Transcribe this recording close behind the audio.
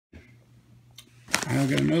I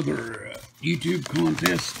got another YouTube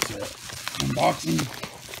contest unboxing.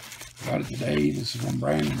 Got it today. This is from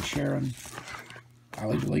Brandon Sharon. I'll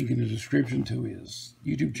leave a link in the description to his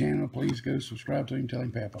YouTube channel. Please go subscribe to him. Tell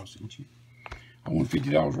him PAPAW sent you. I won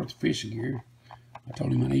 $50 worth of fishing gear. I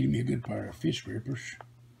told him I needed me a good pair of fish grippers.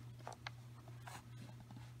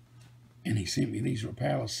 And he sent me these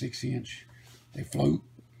Rapala 6-inch. They float.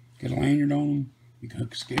 Got a lanyard on them. You can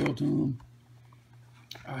hook a scale to them.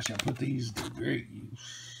 Gosh, I put these to great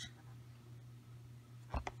use.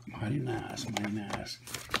 Mighty nice, mighty nice.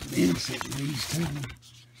 Then he sent me these too.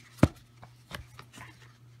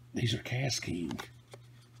 These are Cast King.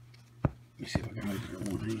 Let me see if I can open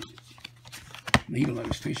it one hand. Needle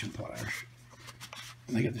nose fishing pliers.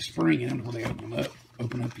 And they got the spring in them where they open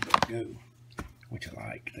up, you let go. Which I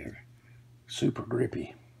like. They're super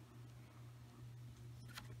grippy.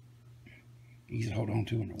 Easy to hold on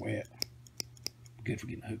to when they're wet. Good for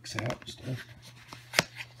getting hooks out and stuff.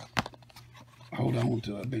 Hold on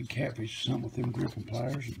to a big catfish or something with them gripping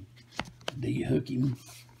pliers and de-hook him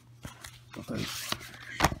with those.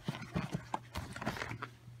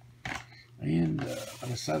 And I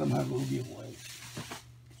decided I'm going to have a little giveaway.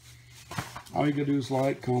 All you got to do is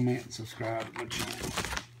like, comment, and subscribe to my channel.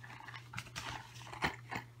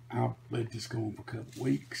 I'll let this go on for a couple of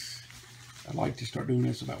weeks. I'd like to start doing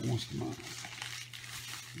this about once a month.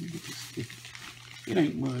 It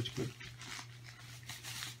ain't much, but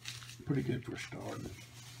pretty good for a start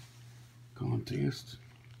contest.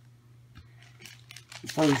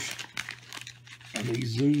 First are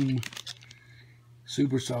these Zoom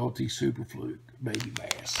Super Salty Super Fluke Baby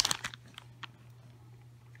Bass.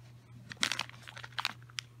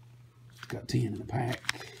 It's got 10 in the pack.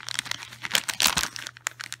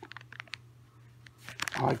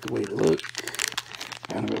 I like the way it looks.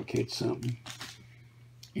 Kind of catch something.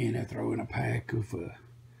 And I throw in a pack of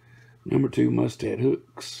number 2 mustad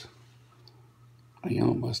hooks. A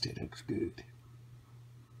young mustad hook's good.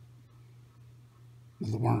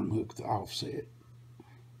 The worm hook, the offset.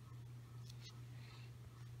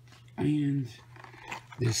 And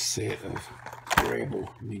this set of Rebel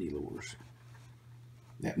mini lures.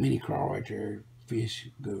 That mini crawl right there, fish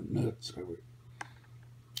go nuts over it.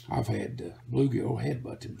 I've had bluegill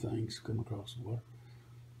headbutt them things come across the water.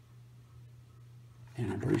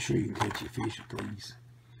 And I'm pretty sure you can catch your fish with these.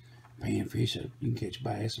 Panfish, you can catch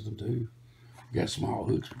bass with them too. You got small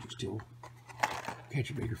hooks, but you still catch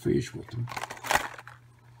a bigger fish with them.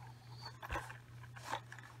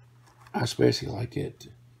 I especially like that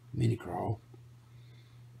mini crawl.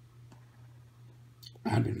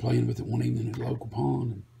 I'd been playing with it one evening at the local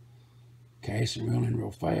pond and casting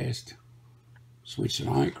real fast. Switched to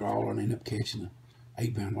night crawler and ended up catching an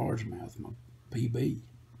 8-pound largemouth, my PB.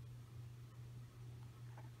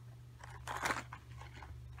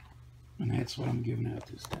 And that's what I'm giving out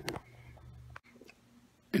this time.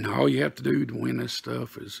 And all you have to do to win this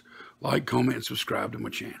stuff is like, comment, and subscribe to my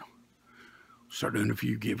channel. Start doing a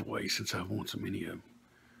few giveaways since I've won so many of them.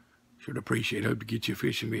 Sure to appreciate. Hope to get you a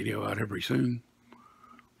fishing video out here pretty soon.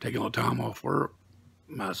 Taking a little time off work.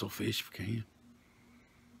 Might as well fish if you can.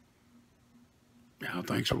 Now,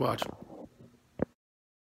 thanks for watching.